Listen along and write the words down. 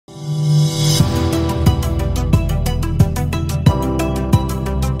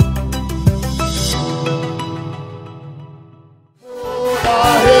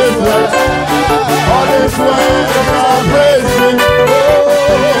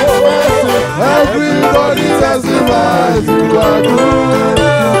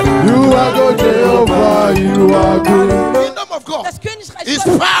God is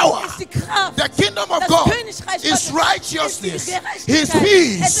power. The kingdom of God is righteousness. His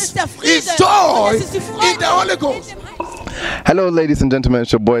peace is joy in the Holy Ghost. Hello ladies and gentlemen,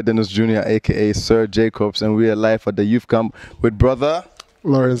 it's your boy Dennis Jr. aka Sir Jacobs, and we are live at the youth camp with brother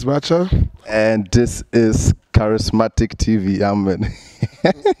Lawrence Bacha. And this is Charismatic TV. Amen.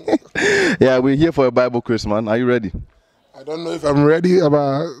 Yeah, we're here for a Bible quiz, man. Are you ready? I don't know if I'm ready,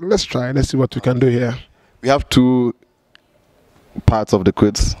 but let's try. Let's see what we can do here. We have two parts of the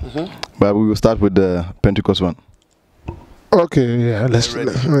quiz, but we will start with the Pentecost one. Okay, yeah, let's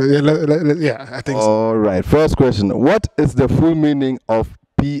yeah, I think so. All right, first question. What is the full meaning of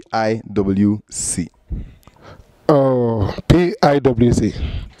PIWC? Oh, PIWC.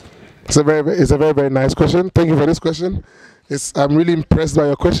 It's a very nice question. Thank you for this question. I'm really impressed by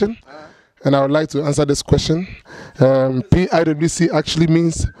your question, and I would like to answer this question. PIWC actually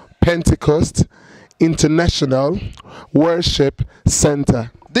means Pentecost International Worship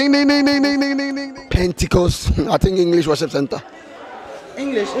Center. Ding ding ding ding ding ding ding ding. Pentecost, I think English Worship Center.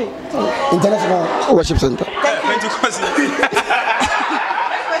 English. International Worship Center. Pentecost.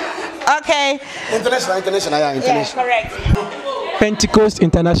 Okay. International. Yeah, correct. Pentecost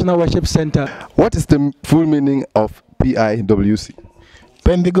International Worship Center. What is the full meaning of PIWC?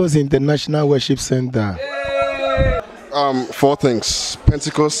 Pentecost International Worship Center. Four things.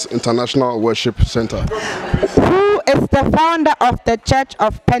 Pentecost International Worship Center. Who is the founder of the Church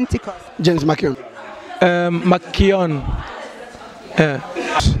of Pentecost? James McKeown. McKeown.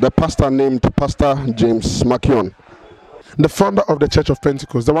 The pastor named Pastor James McKeown. The founder of the Church of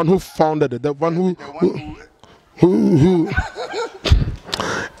Pentecost. The one who founded it. The one who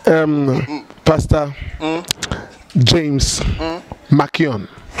Pastor James McKeown.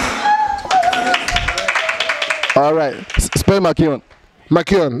 All right, spell McKeown.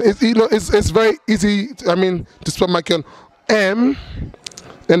 McKeown. It's very easy. I mean, to spell McKeown. M,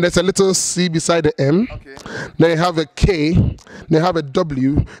 and there's a little C beside the M. Okay. They have a K. They have a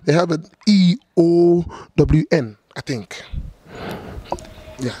W. They have an EOWN. I think.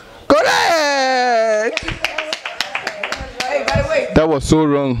 Yeah. Correct. Wait. That was so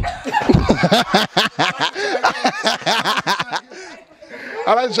wrong.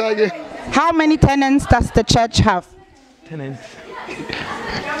 I like to try again. How many tenants does the church have? Tenants.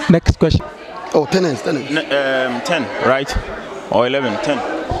 Next question. Oh, tenants. 10, right? Or 11, 10.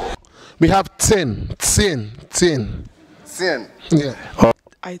 We have 10. 10. Yeah.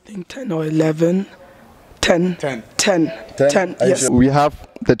 I think 10 or 11. 10. 10. Yes. We have,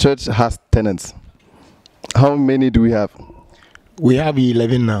 the church has tenants. How many do we have? We have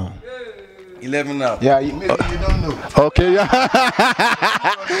 11 now. 11 now. Yeah, maybe you don't know. Okay, yeah.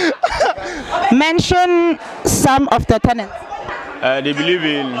 Mention some of the tenants. They believe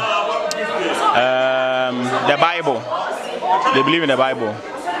in the Bible. They believe in the Bible.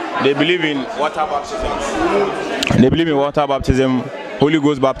 They believe in water baptism. Holy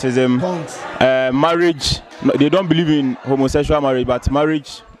Ghost baptism. Marriage. They don't believe in homosexual marriage, but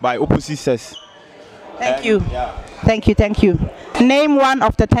marriage by opposite sex. Thank you. Thank you. Name one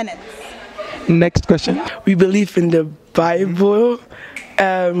of the tenants. Next question. We believe in the Bible.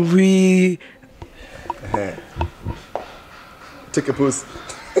 We Take a pause.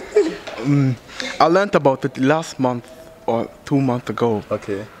 I learned about it last month or 2 months ago.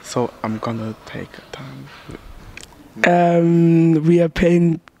 Okay. So I'm gonna take time. We are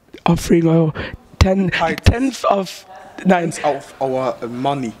paying offering or tenth of our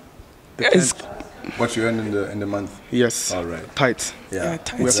money. It's what you earn in the month. Yes. All right. Tithes. Yeah.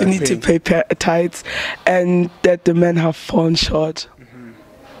 Tithes. You need to pay tithes, and that the men have fallen short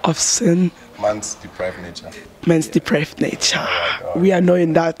of sin. Man's depraved nature. Man's depraved nature. We are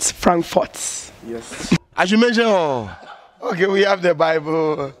knowing that Frankfurt. Yes. As you mentioned, okay, we have the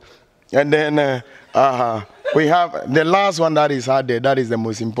Bible, and then we have the last one that is out there. That is the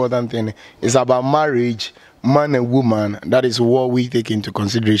most important thing. It's about marriage, man and woman. That is what we take into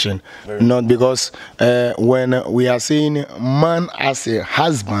consideration. Not because when we are saying man as a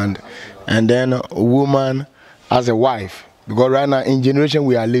husband and then woman as a wife. Because right now in generation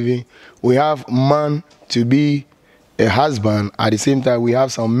we are living, we have man to be a husband. At the same time, we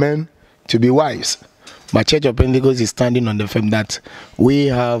have some men to be wives. But Church of Pentecost is standing on the fact that we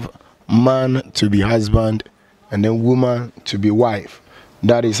have man to be husband and then woman to be wife.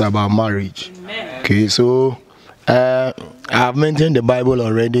 That is about marriage. Amen. Okay, so I have mentioned the Bible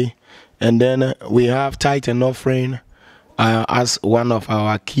already, and then we have tithe and offering as one of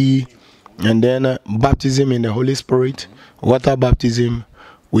our key, and then baptism in the Holy Spirit, water baptism.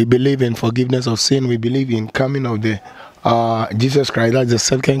 We believe in forgiveness of sin. We believe in coming of the Jesus Christ. That's the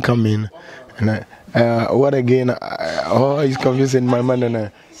second coming. And What again? Oh, it's confusing my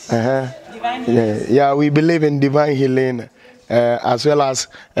mind. Yeah, we believe in divine healing. As well as,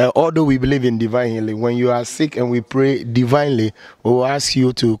 although we believe in divine healing, when you are sick and we pray divinely, we will ask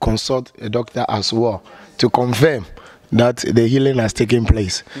you to consult a doctor as well to confirm that the healing has taken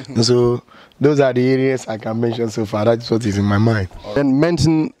place. So those are the areas I can mention so far. That's what is in my mind. And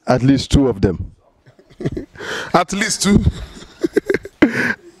mention at least 2 of them. At least 2.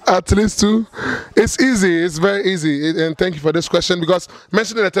 At least 2. It's easy. It's very easy. And thank you for this question, because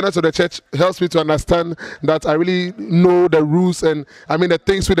mentioning the tenets of the church helps me to understand that I really know the rules and the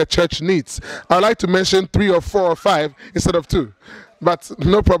things which the church needs. I'd like to mention 3 or 4 or 5 instead of 2, but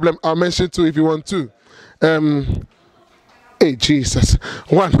no problem. I'll mention 2 if you want 2. Hey, Jesus.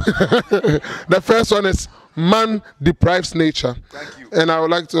 1. The first one is man deprives nature. Thank you. And I would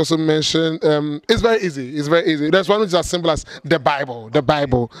like to also mention, it's very easy. It's very easy. There's one which is as simple as the Bible. The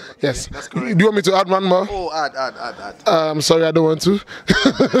Bible. Okay, yes. Do you want me to add one more? Oh, add. I'm sorry, I don't want to.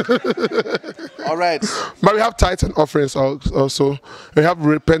 All right. But we have tithes and offerings also. We have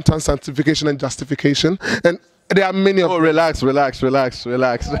repentance, sanctification, and justification. And there are many of them. Oh, relax.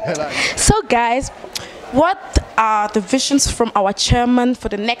 So, guys, what are the visions from our chairman for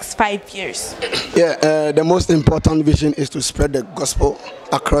the next 5 years? Yeah, the most important vision is to spread the gospel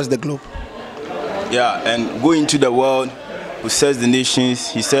across the globe. Yeah, and go into the world, possess the nations.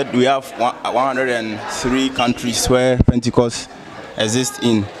 He said we have 103 countries where Pentecost exists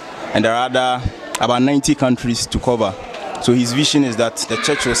in, and there are about 90 countries to cover. So his vision is that the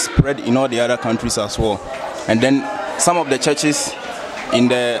church will spread in all the other countries as well. And then some of the churches in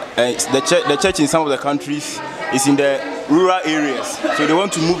the church in some of the countries is in the rural areas, so they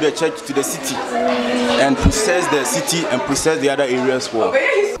want to move the church to the city and possess the city and possess the other areas well.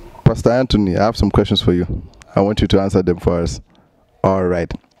 Pastor Anthony, I have some questions for you. I want you to answer them for us. All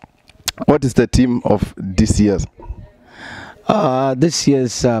right. What is the theme of this year's? This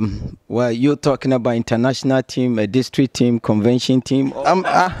year's, well, you're talking about international team, a district team, convention team.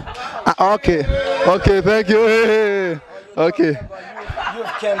 Okay, thank you. Okay.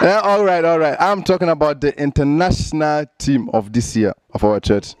 All right. I'm talking about the international team of this year of our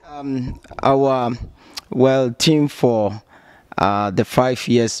church. Our team for the 5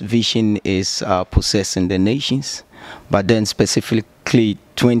 years vision is possessing the nations, but then specifically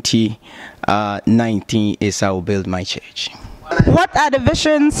 2019 is I will build my church. What are the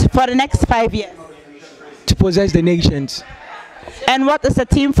visions for the next 5 years? To possess the nations. And what is the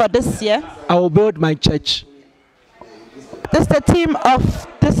theme for this year? I will build my church. This is the theme of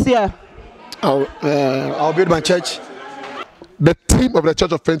this year. I'll build my church. The theme of the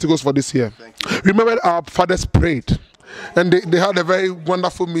Church of Pentecost for this year. Remember, our fathers prayed, and they had a very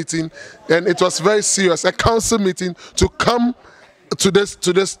wonderful meeting, and it was very serious, a council meeting to come to this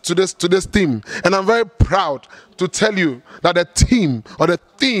theme. And I'm very proud to tell you that the theme, or the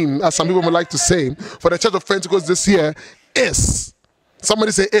theme, as some people would like to say, for the Church of Pentecost this year is.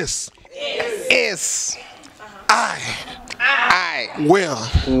 Somebody say is. Is. I will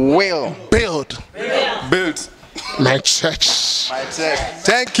build my church.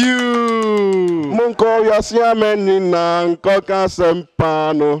 Thank you. Munko yasiamenina koka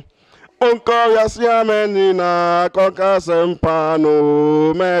sempano. Munko yasiamenina koka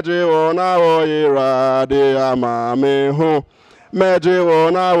sempano. Meji wona woira de amameho. Meji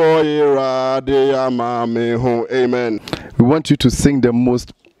wona woira de amameho. Amen. We want you to sing the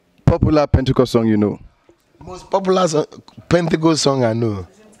most popular Pentecost song you know. Most popular Pentecost song I know.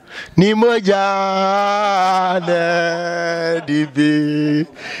 Nimoja de dibi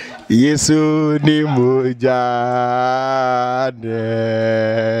Yesu nimoja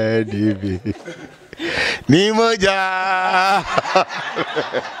de dibi Nimoja.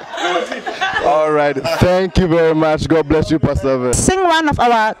 All right. Thank you very much. God bless you, Pastor. Sing one of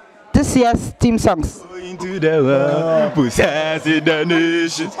our this year's theme songs. Into the world, possessing the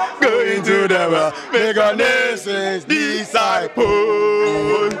nations, go into the world, make our nations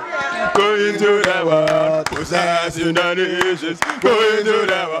disciples. Go into the world, possessing the nations, go into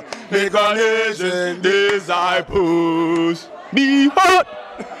the world, make our nations disciples. Behold,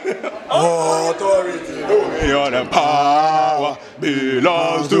 authority, dominion, and power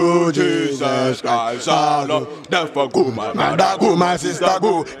belongs to Jesus Christ our Lord. Therefore, go, my brother, go, my sister,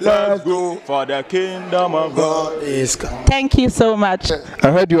 go. Let's go, for the kingdom of God is come. Thank you so much.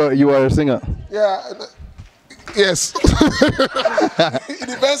 I heard you are a singer. Yeah. Yes. It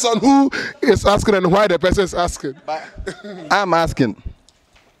depends on who is asking and why the person is asking. I'm asking.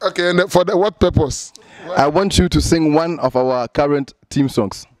 Okay, and for what purpose? I want you to sing one of our current theme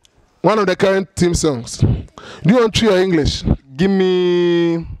songs. One of the current theme songs. Do you want to your English? Give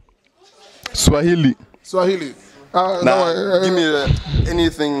me Swahili. Swahili. Now, give me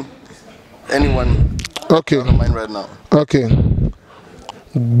anything, anyone. Okay. On mind right now. Okay.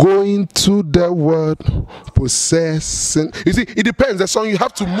 Going to the world, possessing. You see, it depends. The song you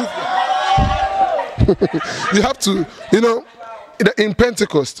have to move. You have to, in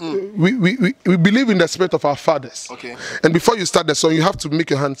Pentecost, we believe in the spirit of our fathers. Okay. And before you start the song, you have to make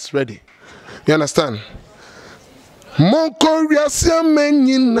your hands ready. You understand?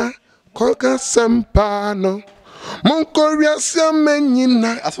 Menina, koka sempano.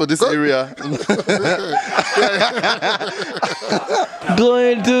 As for this area.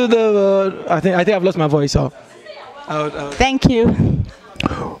 Going to the world. I think I've lost my voice. So. Thank you.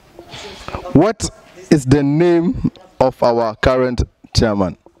 What is the name of our current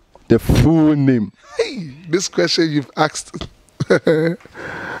chairman? The full name. Hey, this question you've asked.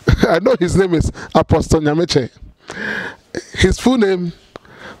 I know his name is Apostle Nyameche. His full name,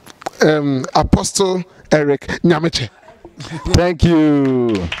 Apostle Eric Nyameche. Thank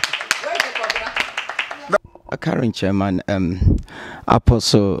you. Our current chairman,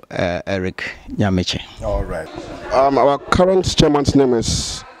 Apostle Eric Nyameche. All right. Our current chairman's name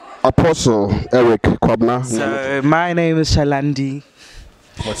is Apostle Eric Kwabna. So my name is Shalandi.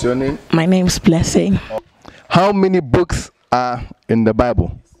 What's your name? My name is Blessing. How many books are in the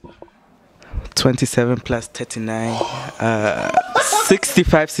Bible? 27 plus 39,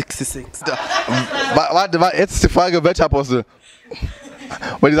 65, 66. Wat jetzt die Frage, welcher Apostel?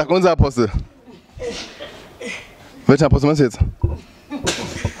 Weil die sagt, unser Apostel. Welcher Apostel meinst du jetzt?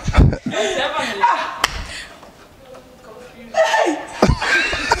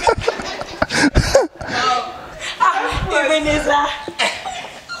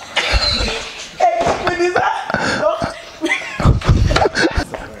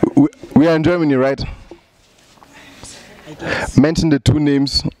 We are in Germany, right? Mention the two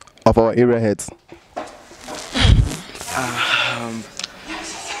names of our area heads.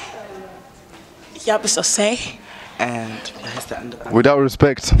 Say. And without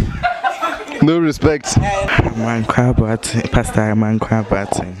respect. No respect. Pastor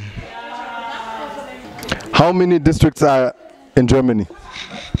Kwabati. How many districts are in Germany?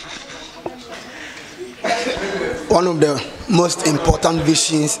 One of the most important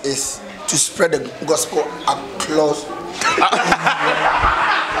visions is to spread the gospel across.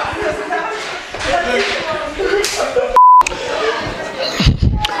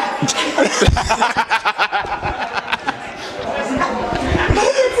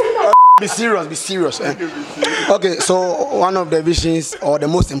 Be serious. Okay, so one of the visions, or the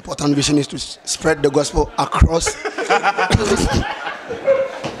most important vision, is to spread the gospel across.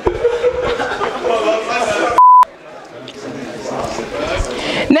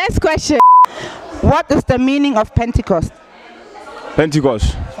 Next question. What is the meaning of Pentecost?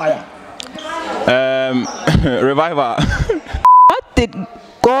 Pentecost. Fire. Revival. What did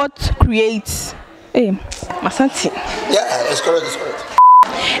God create? Hey, Masanti. Yeah, it's correct.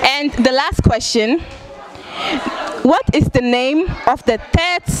 And the last question. What is the name of the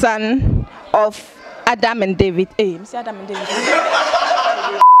third son of Adam and David? Hey, Adam and David.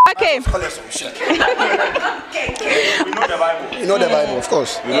 Okay. We know the Bible. You know the Bible, of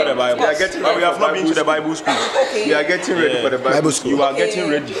course. We know the Bible. But we have not been to the Bible school. Okay. We are getting ready for the Bible school. You are getting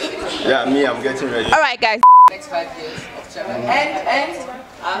ready. Yeah, me, I'm getting ready. All right, guys. Next 5 years of chairman. And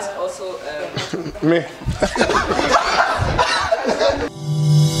ask also me.